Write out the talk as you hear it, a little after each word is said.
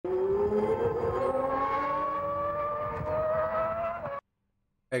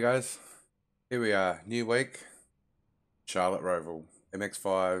Hey guys, here we are, new week, Charlotte Roval,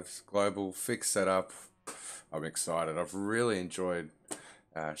 MX5s, global, fixed setup. I'm excited. I've really enjoyed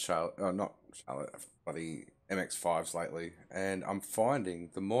Charlotte, not Charlotte, bloody MX5s lately, and I'm finding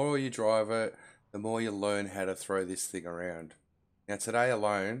the more you drive it, the more you learn how to throw this thing around. Now today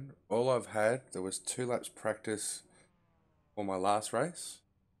alone, all I've had, there was 2 laps practice for my last race,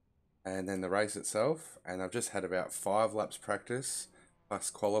 and then the race itself, and I've just had about 5 laps practice plus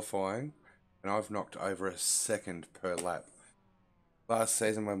qualifying, and I've knocked over a second per lap. Last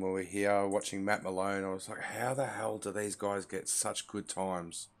season when we were here watching Matt Malone, I was like, how the hell do these guys get such good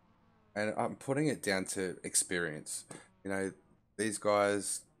times? And I'm putting it down to experience. You know, these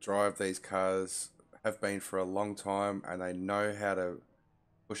guys drive these cars, have been for a long time, and they know how to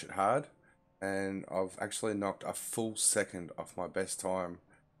push it hard. And I've actually knocked a full second off my best time.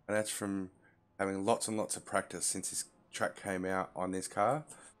 And that's from having lots and lots of practice since this track came out on this car.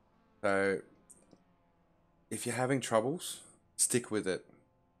 So if you're having troubles, stick with it.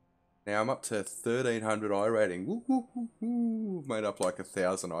 Now I'm up to 1300 iRating. Woo, woo, woo, woo. Made up like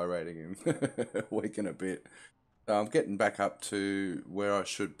 1000 iRating in a week and a bit. So I'm getting back up to where I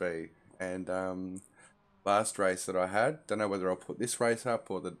should be. And last race that I had, don't know whether I'll put this race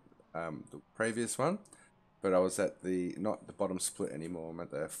up or the previous one, but I was at not the bottom split anymore. I'm at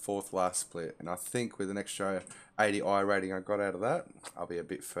the 4th last split, and I think with an extra 80 iRating I got out of that, I'll be a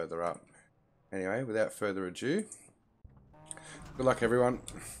bit further up. Anyway, without further ado, good luck everyone.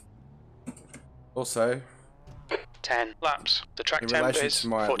 Also, 10 laps. The track in temp relation is to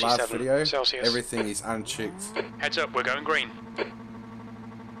my 47 last video, Celsius. everything is unchecked. Heads up, we're going green.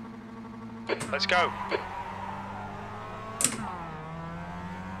 Let's go.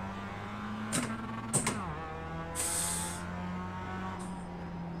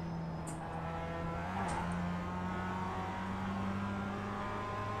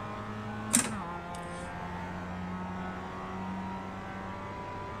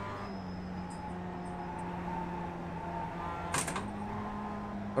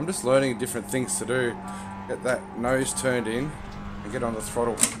 I'm just learning different things to do. Get that nose turned in and get on the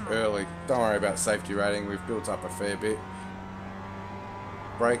throttle early. Don't worry about safety rating, we've built up a fair bit.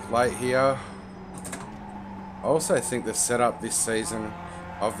 Brake late here. I also think the setup this season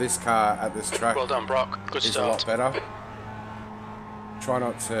of this car at this track Well done, Brock. Good is start. a lot better. Try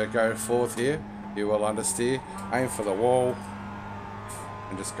not to go fourth here. You will understeer. Aim for the wall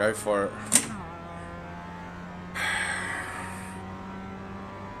and just go for it.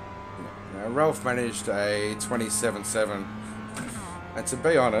 Now, Ralph managed a 27.7, and to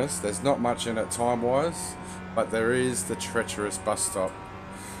be honest, there's not much in it time-wise, but there is the treacherous bus stop.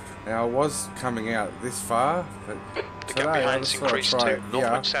 Now, I was coming out this far, but The today gap I behind just is thought I'd increased try to it here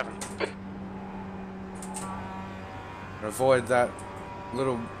 0.7. and avoid that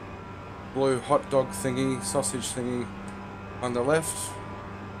little blue hot dog thingy, sausage thingy on the left.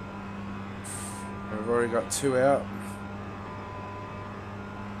 And we've already got 2 out.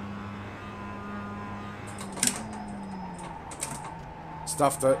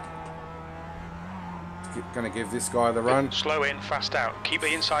 Stuffed it. Gonna give this guy the run. Slow in, fast out. Keep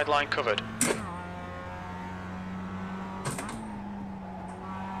the inside line covered.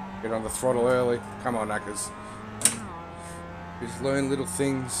 Get on the throttle early. Come on, knackers. Just learn little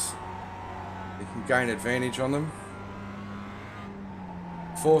things. You can gain advantage on them.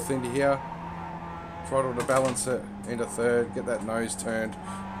 4th into here. Throttle to balance it. Into 3rd. Get that nose turned.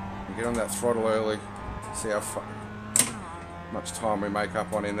 And get on that throttle early. See how much time we make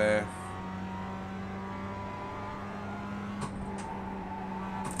up on in there.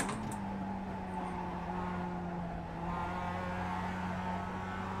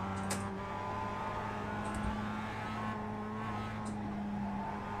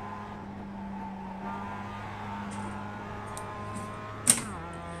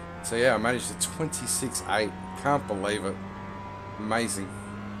 So yeah, I managed a 26.8. Can't believe it. Amazing.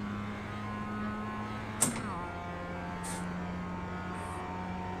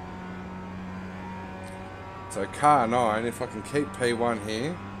 So car 9, if I can keep P1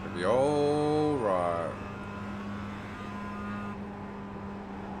 here, it'll be alright.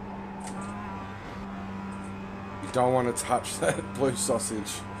 You don't want to touch that blue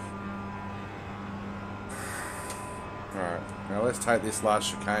sausage. Alright, now let's take this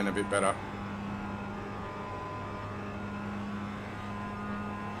last chicane a bit better.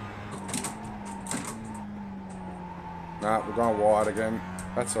 Nah, we're going wide again.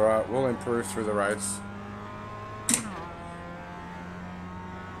 That's alright, we'll improve through the race.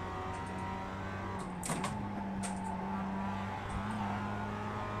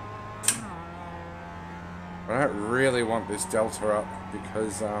 I don't really want this delta up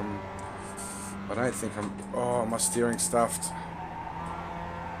because I don't think I'm... Oh, my steering stuffed.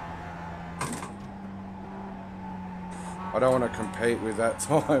 I don't want to compete with that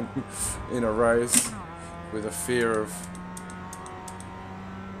time in a race with a fear of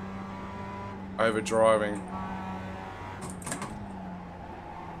overdriving.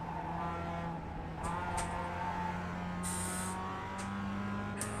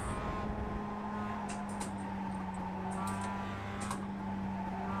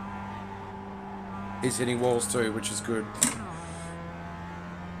 He's hitting walls too, which is good.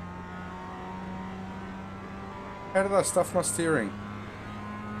 How did I stuff my steering?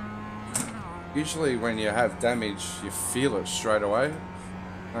 Usually when you have damage, you feel it straight away.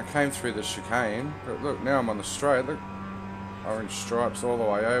 And I came through the chicane, but look, now I'm on the straight. Look, orange stripes all the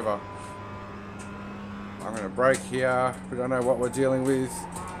way over. I'm going to brake here. We don't know what we're dealing with,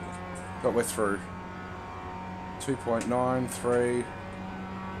 but we're through. 2.93.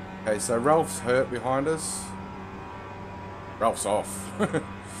 Okay, so Ralph's hurt behind us. Ralph's off.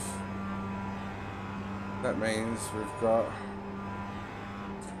 That means we've got...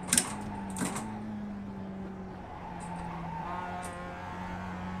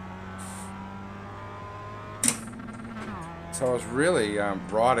 So I was really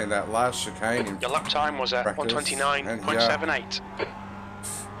riding that last chicane in Your lap time was at 129.78.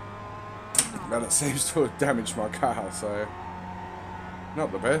 But it seems to have damaged my car, so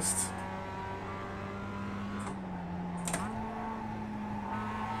not the best.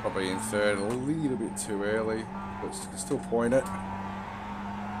 Probably in third a little bit too early, but still point it.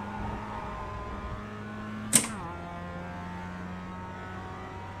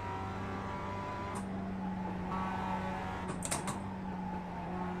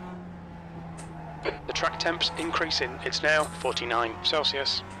 The track temp's increasing. It's now 49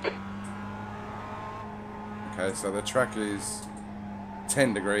 Celsius. Okay, so the track is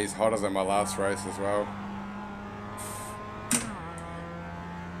 10 degrees hotter than my last race as well.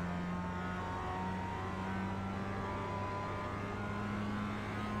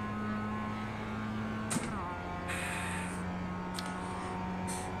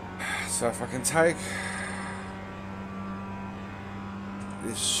 So if I can take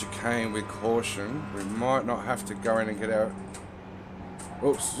this chicane with caution, we might not have to go in and get out.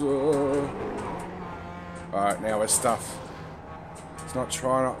 Oops. Alright, now we're stuffed. Let's not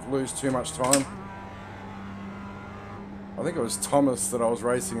try not to lose too much time. I think it was Thomas that I was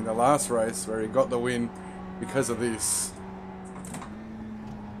racing in the last race where he got the win because of this.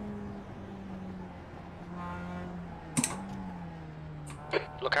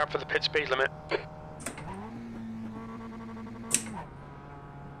 Look out for the pit speed limit.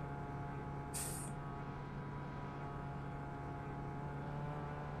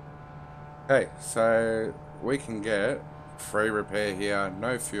 Okay, so we can get free repair here,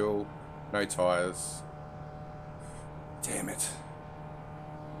 no fuel, no tyres. Damn it.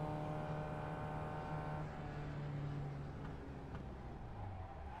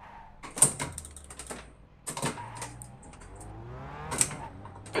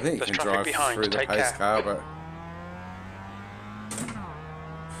 I think you can drive through the pace car, but...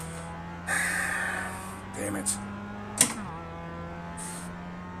 Damn it.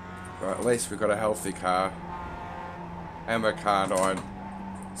 Right, at least we've got a healthy car. And we're car-eyed,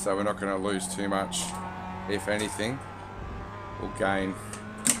 so we're not going to lose too much. If anything, we'll gain.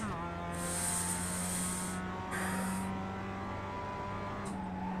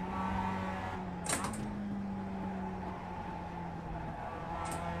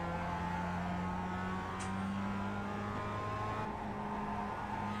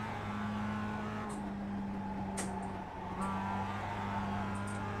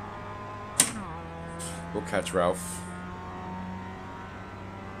 We'll catch Ralph.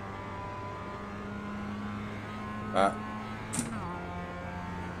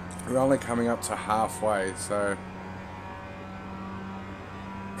 We're only coming up to halfway, so...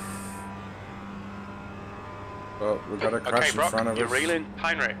 Well, we've got a crash in front of us. You're reeling.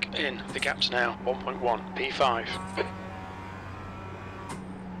 Heinrich in. The gap's now 1.1 P5.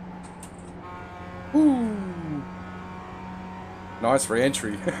 Woo! Nice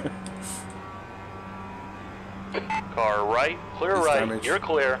re-entry. Car right, clear right, damage. you're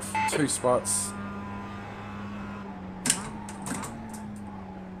clear. 2 spots.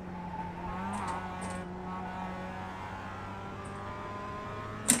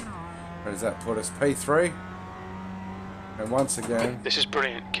 Where does that put us? P3. And once again... This is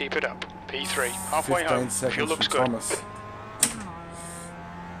brilliant, keep it up. P3, halfway 15 home, seconds fuel looks from good. Thomas.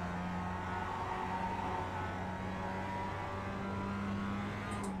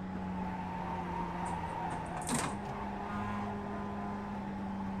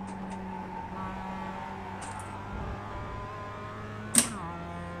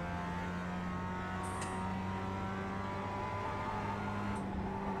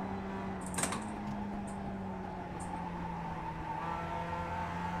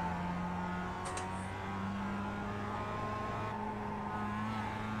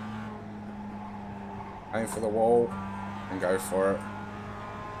 Aim for the wall and go for it.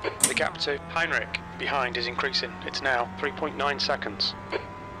 The gap to Heinrich behind is increasing. It's now 3.9 seconds.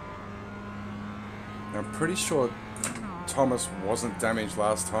 I'm pretty sure Thomas wasn't damaged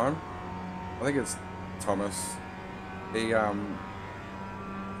last time. I think it's Thomas. He was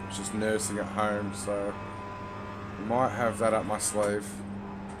just nursing at home, so might have that up my sleeve.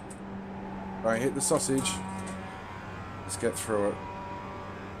 Don't hit the sausage. Let's get through it.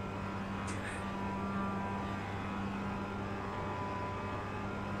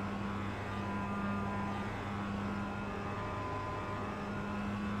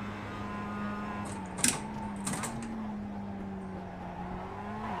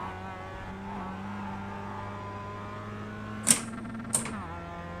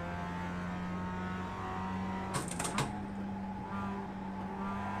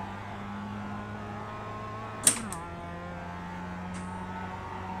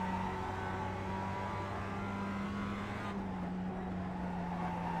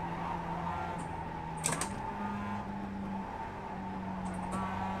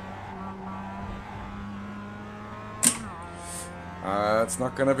 It's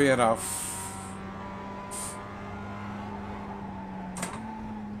not going to be enough.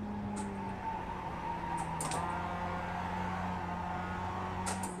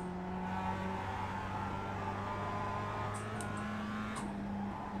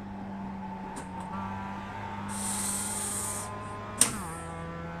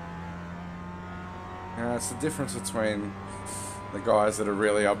 It's the difference between the guys that are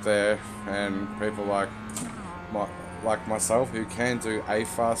really up there and people like myself who can do a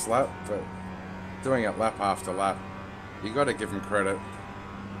fast lap, but doing it lap after lap, you got to give them credit.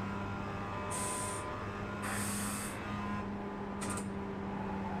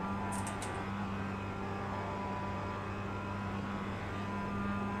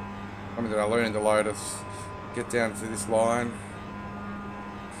 I mean, did I learn in the Lotus? Get down to this line.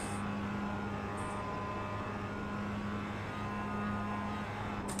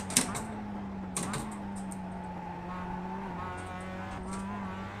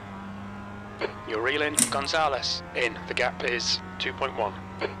 You're reeling. Gonzalez in. The gap is 2.1.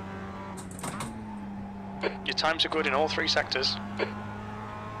 Your times are good in all three sectors.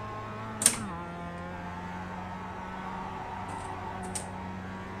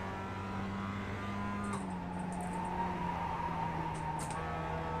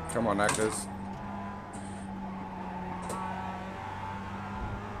 Come on, actors.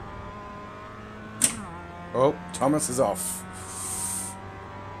 Oh, Thomas is off.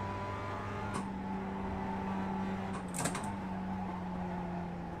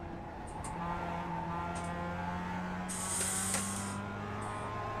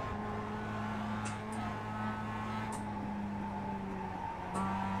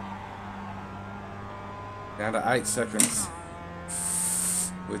 Down to 8 seconds.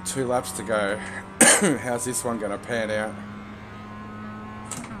 With 2 laps to go. How's this one going to pan out?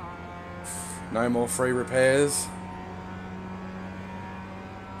 No more free repairs.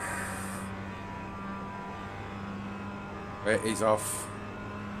 He's off.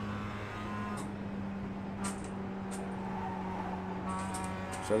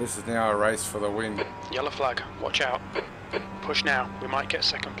 So this is now a race for the win. Yellow flag. Watch out. Push now. We might get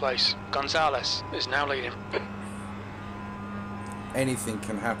second place. Gonzalez is now leading. Anything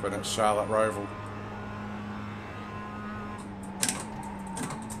can happen at Charlotte Roval.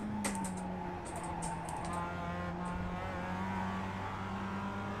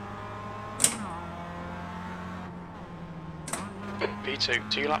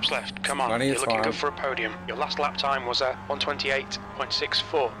 P2, 2 laps left. Come on, you're looking good for a podium. Your last lap time was a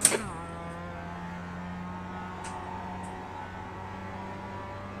 1:28.64.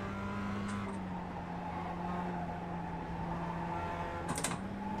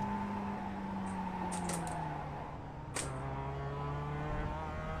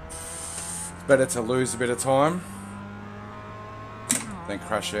 Better to lose a bit of time than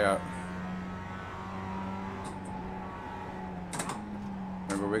crash out.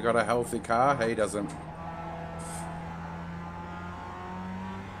 Remember, we got a healthy car, he doesn't.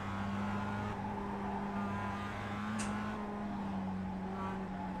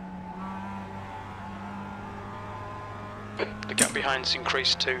 The gap behind's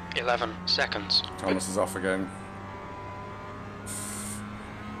increased to 11 seconds. Thomas is off again.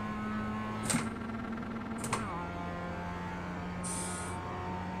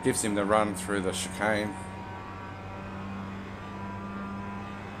 Gives him the run through the chicane.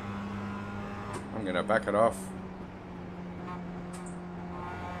 I'm going to back it off.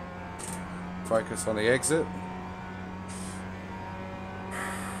 Focus on the exit.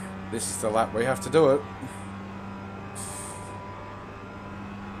 This is the lap we have to do it.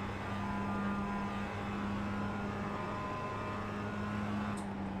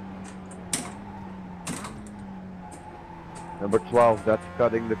 Number 12, that's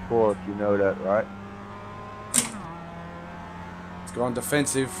cutting the course, you know that, right? It's gone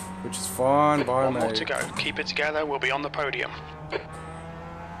defensive, which is fine by me. One more to go. Keep it together, we'll be on the podium.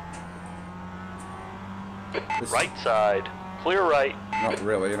 Right side, clear right. Not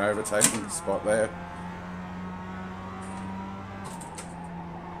really an overtaking spot there.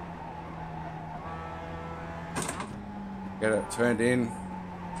 Get it turned in.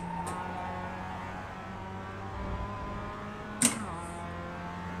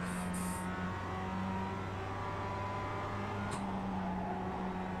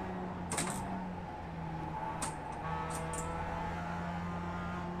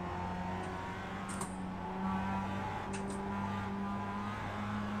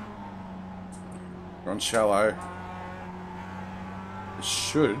 On shallow. It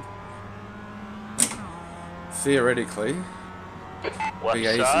should theoretically Left be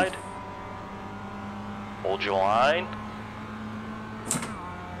easy. side. Hold your line.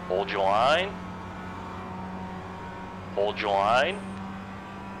 Hold your line. Hold your line.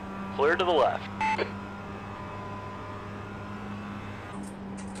 Clear to the left.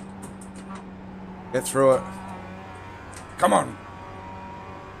 Get through it. Come on.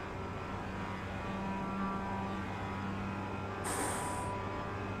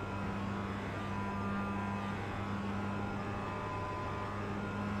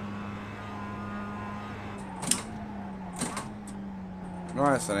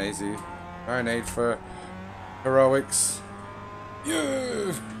 Nice and easy. No need for heroics.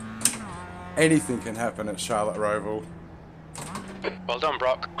 Yeah. Anything can happen at Charlotte Roval. Well done,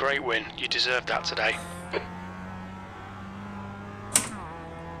 Brock. Great win. You deserved that today.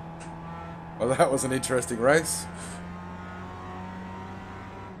 Well, that was an interesting race.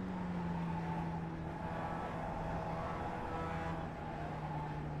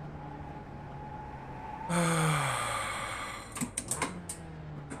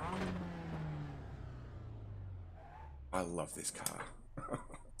 I love this car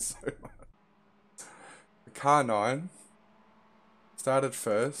so much. The car 9 started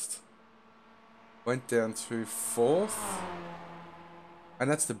first, went down to 4th,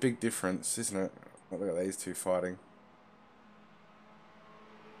 and that's the big difference, isn't it? Look at these two fighting.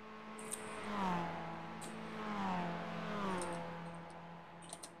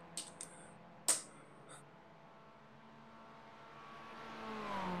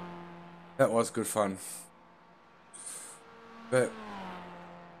 That was good fun. But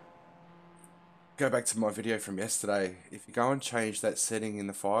go back to my video from yesterday. If you go and change that setting in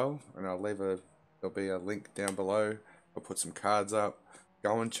the file, and there'll be a link down below. I'll put some cards up.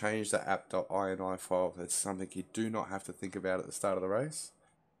 Go and change the app.ini file. That's something you do not have to think about at the start of the race.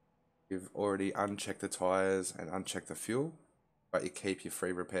 You've already unchecked the tires and unchecked the fuel, but you keep your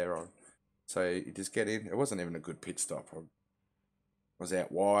free repair on. So you just get in. It wasn't even a good pit stop. I was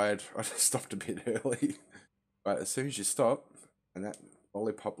out wide. I just stopped a bit early. But as soon as you stop, and that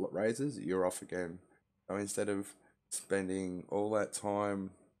lollipop raises, you're off again. So instead of spending all that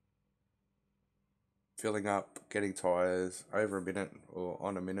time filling up, getting tyres over a minute or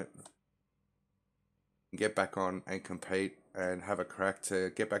on a minute, get back on and compete and have a crack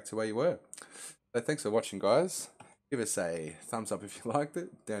to get back to where you were. So thanks for watching, guys. Give us a thumbs up if you liked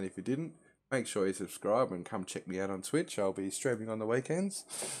it, down if you didn't. Make sure you subscribe and come check me out on Twitch. I'll be streaming on the weekends.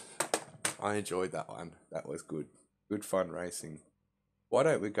 I enjoyed that one. That was good. Good fun racing. Why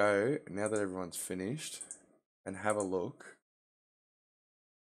don't we go, now that everyone's finished, and have a look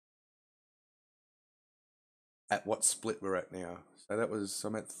at what split we're at now. So that was,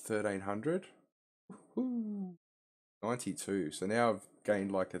 I'm at 1300. Woohoo! 92. So now I've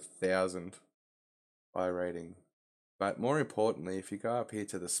gained like 1,000 iRating. But more importantly, if you go up here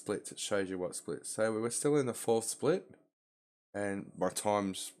to the splits, it shows you what splits. So we were still in the 4th split, and my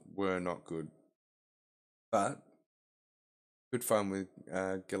times were not good. But good fun with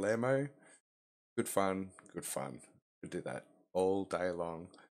Guillermo. Good fun, good fun. We did that all day long.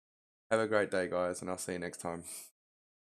 Have a great day, guys, and I'll see you next time.